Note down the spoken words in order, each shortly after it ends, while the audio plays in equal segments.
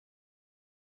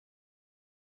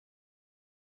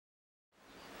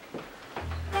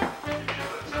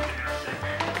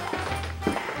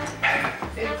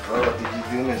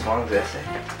song's essay?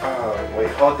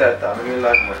 Wait, hold that down. Let me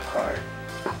lock my card.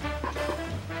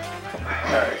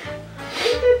 Alright.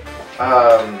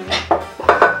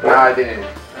 No, I didn't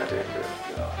do it.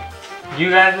 No. You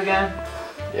guys again?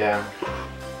 Yeah.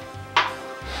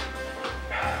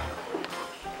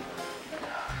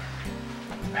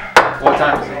 What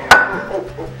time is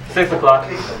it? 6 o'clock.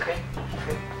 Okay.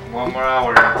 One more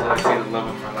hour until I see the love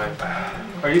of my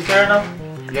life. Are you Cyrano?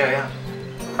 Yeah.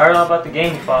 I heard all about the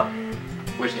game you fought.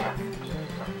 Which game?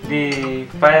 The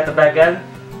fight at the back alley?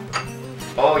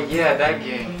 Oh yeah, that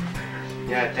game.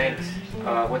 Yeah, thanks.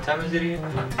 What time is it again?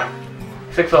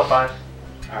 6:05.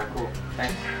 Alright, cool.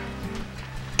 Thanks.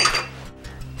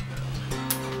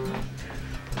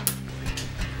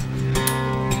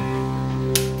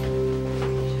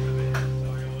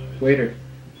 Waiter.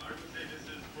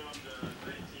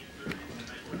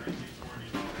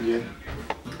 Yeah.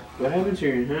 What happened to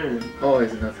your hand? Oh,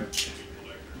 it's nothing.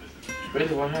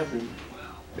 Really, what happened?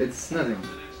 It's nothing.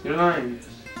 You're lying.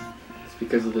 It's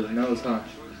because of the nose, huh?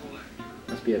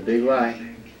 Must be a big lie.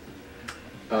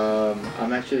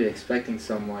 I'm actually expecting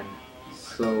someone.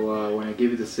 So when I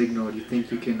give you the signal, do you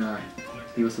think you can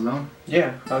leave us alone?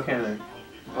 Yeah, how can I?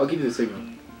 I'll give you the signal.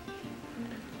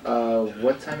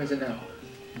 What time is it now?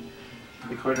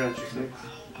 The 6:15.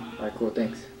 Alright, cool,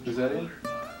 thanks. Is that it?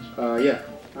 Yeah.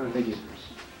 Thank you.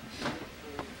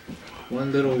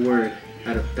 One little word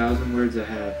out of 1,000 words I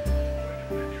have.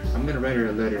 I'm gonna write her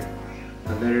a letter.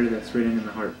 A letter that's written in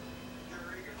the heart.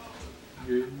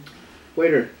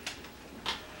 Waiter.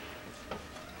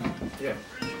 Yeah.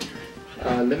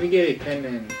 Let me get a pen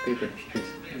and paper,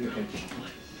 please. Okay.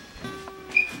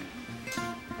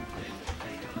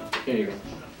 Here you go.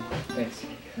 Thanks.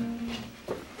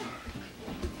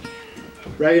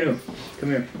 Raganu, come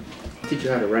here. Teach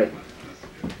you how to write.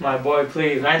 My boy,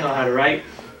 please. I know how to write.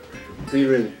 Do you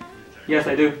really? Yes,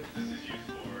 I do.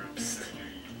 Psst.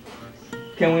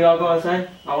 Can we all go outside?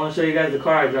 I want to show you guys the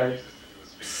car I drive.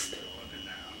 Psst.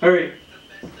 Hurry.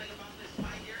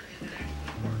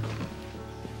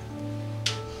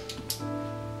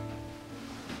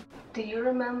 Do you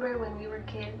remember when we were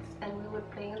kids and we would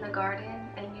play in the garden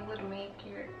and you would make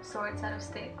your swords out of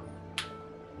sticks?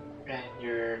 And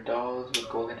your dolls with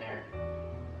golden hair.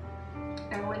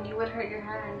 And when you would hurt your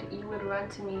hand, you would run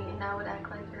to me and I would act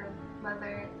like your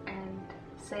mother and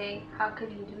say, how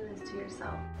could you do this to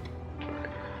yourself?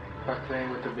 I'm playing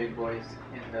with the big boys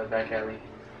in the back alley.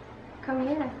 Come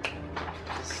here.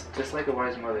 Just like a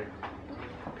wise mother.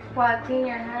 While I clean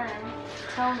your hand,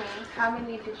 tell me, how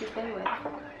many did you play with?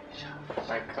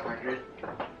 Like 100.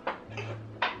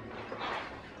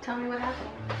 Tell me what happened.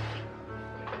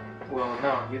 Well,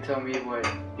 no, you tell me what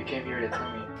you came here to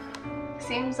tell me.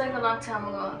 Seems like a long time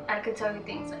ago, I could tell you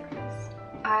things like this.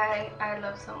 I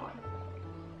love someone.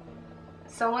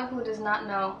 Someone who does not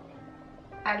know,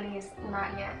 at least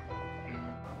not yet.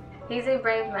 He's a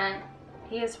brave man.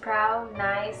 He is proud,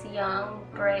 nice, young,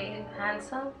 brave,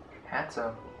 handsome.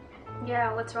 Handsome?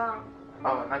 Yeah, what's wrong?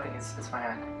 Oh, nothing, it's my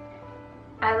hand.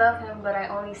 I love him, but I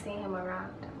only see him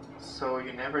around. So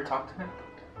you never talk to him?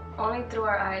 Only through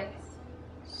our eyes.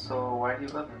 So why do you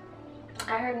love him?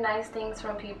 I heard nice things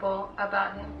from people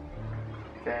about him.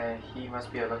 Then he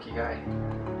must be a lucky guy.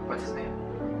 What's his name?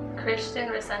 Christian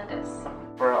Resendez.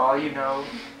 For all you know,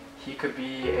 he could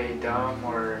be a dumb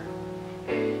or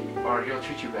he'll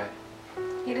treat you bad.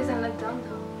 He doesn't look dumb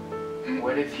though.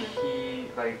 What if he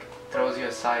like throws you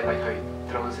aside like how he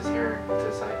throws his hair to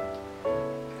the side?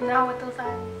 Not with those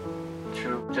eyes.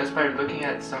 True. Just by looking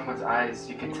at someone's eyes,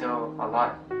 you can tell a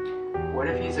lot. What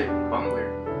if he's a bungler?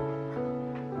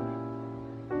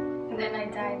 And then I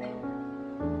die then.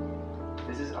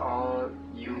 This is all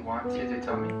you want here to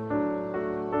tell me?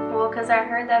 Well, because I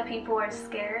heard that people are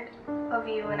scared of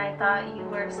you and I thought you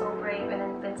were so brave and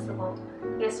invincible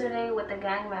yesterday with the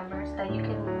gang members that you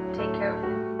can take care of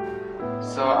him.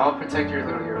 So I'll protect your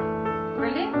little hero.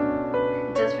 Really?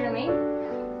 Just for me?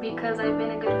 Because I've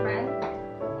been a good friend?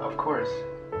 Of course.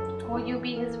 Will you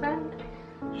be his friend?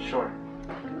 Sure.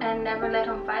 And never let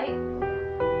him fight?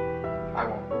 I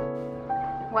won't.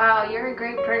 Wow, you're a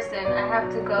great person. I have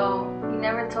to go. You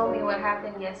never told me what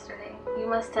happened yesterday. You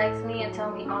must text me and tell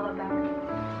me all about it.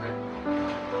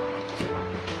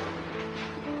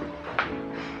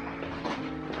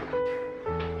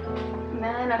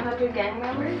 Man, I hope you're gang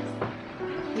members.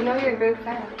 You know you're a great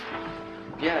friend.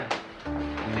 Yeah.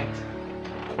 Thanks.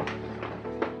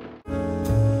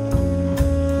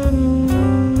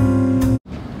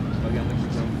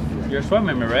 You're a SWAT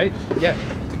member, right? Yeah.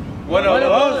 One of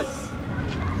us!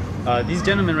 These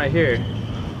gentlemen right here,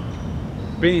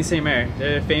 breathing the same air.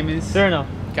 They're famous. Cyrano.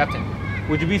 Captain.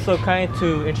 would you be so kind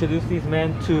to introduce these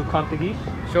men to Compagnie?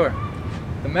 Sure.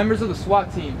 The members of the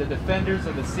SWAT team, the defenders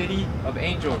of the city of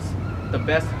angels, the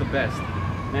best of the best.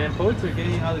 Man, poets are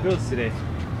getting all the girls today.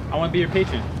 I want to be your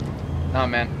patron. Nah,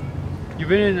 man. You've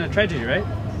been in a tragedy, right?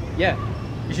 Yeah.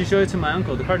 You should show it to my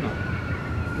uncle, the cardinal.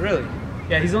 Really?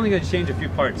 Yeah, he's only going to change a few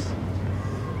parts.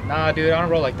 Nah, dude, I don't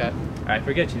roll like that. Alright,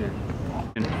 forget you then.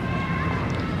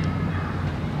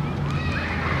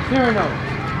 Cyrano,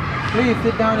 please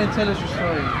sit down and tell us your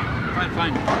story.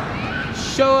 Fine.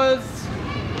 Show us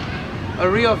a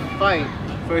real fight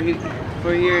for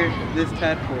here this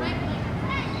tadpole.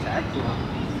 Tadpole?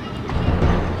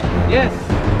 Yes,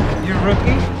 you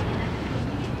rookie.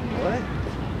 What?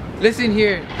 Listen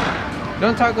here.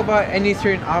 Don't talk about any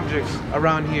certain objects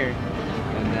around here.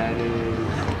 And that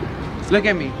is... Look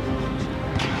at me.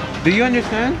 Do you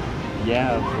understand?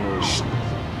 Yeah, of course.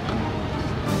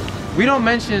 We don't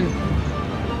mention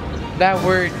that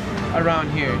word around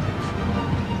here.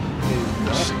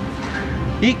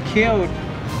 He killed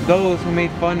those who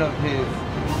made fun of his,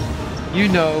 you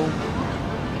know,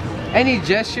 any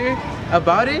gesture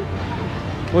about it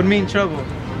would mean trouble.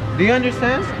 Do you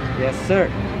understand? Yes, sir.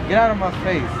 Get out of my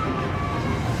face.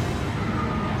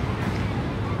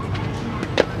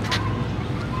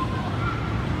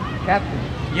 Captain,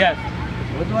 Yes.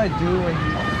 what do I do when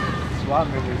these SWAT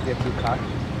members get too cocky?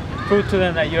 Prove to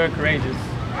them that you're courageous.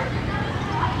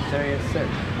 Sir, yes, sir.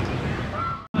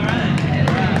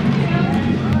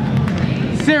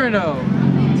 Cyrano,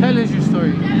 tell us your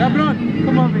story. Cabron,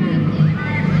 come over here.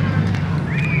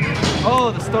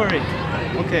 Oh, the story.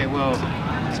 Okay, well,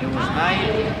 it was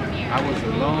night. I was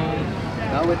alone.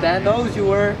 Not with that nose you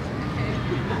were.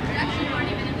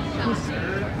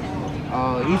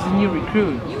 Oh, he's a new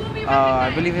recruit.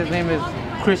 I believe his name is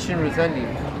Christian Roselli.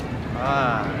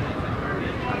 Ah,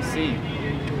 I see.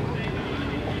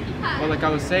 Well, like I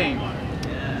was saying,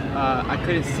 I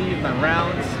couldn't see my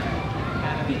rounds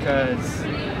because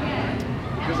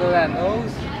Because of that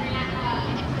nose?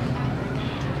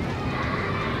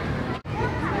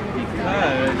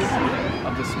 because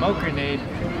of the smoke grenade.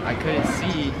 I couldn't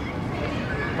see,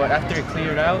 but after it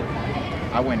cleared out,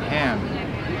 I went ham.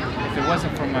 If it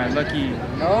wasn't for my lucky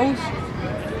Nose?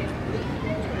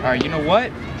 All right, you know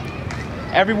what?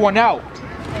 Everyone out.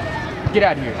 Get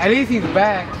out of here. At least he's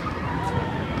back.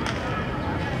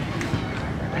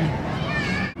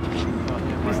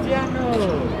 Cristiano.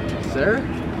 Sir?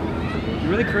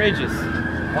 You're really courageous.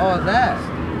 Oh, that?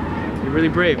 You're really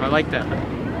brave. I like that.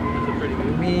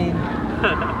 You mean...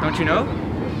 Don't you know?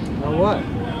 Know what?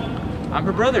 I'm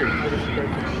her brother.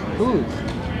 Whose?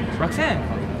 Roxanne.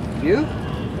 You?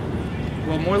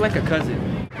 Well, more like a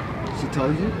cousin. She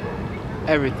told you?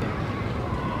 Everything.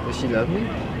 Does she love me?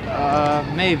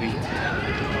 Maybe.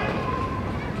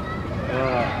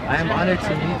 I am honored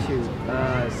to meet you.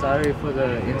 Sorry for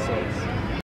the insults.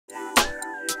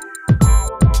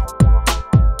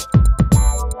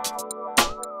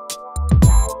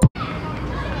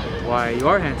 Why, you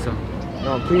are handsome.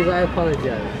 No, please, I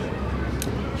apologize.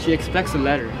 She expects a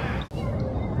letter.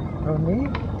 From me?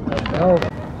 No,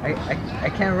 I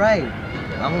can't write.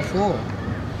 I'm a fool.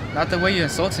 Not the way you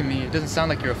insulted me. It doesn't sound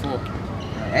like you're a fool.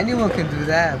 Anyone can do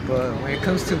that, but when it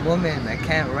comes to women, I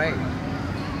can't write.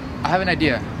 I have an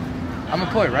idea. I'm a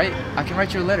poet, right? I can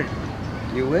write you a letter.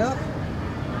 You will?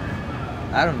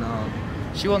 I don't know.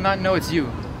 She will not know it's you.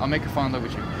 I'll make her fall in love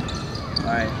with you.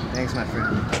 Alright, thanks my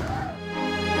friend.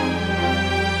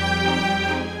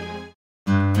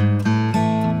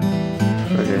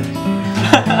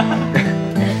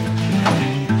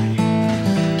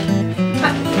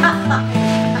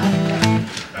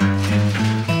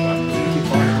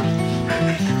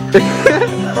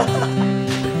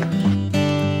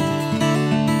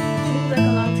 Seems like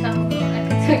a long time ago. I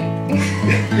could tell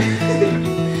you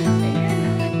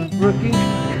things. Rookie.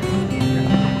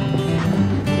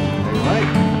 What?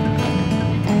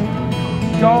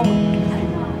 Don't.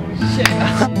 Shit.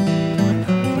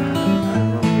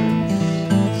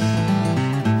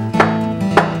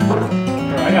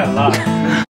 I got lost.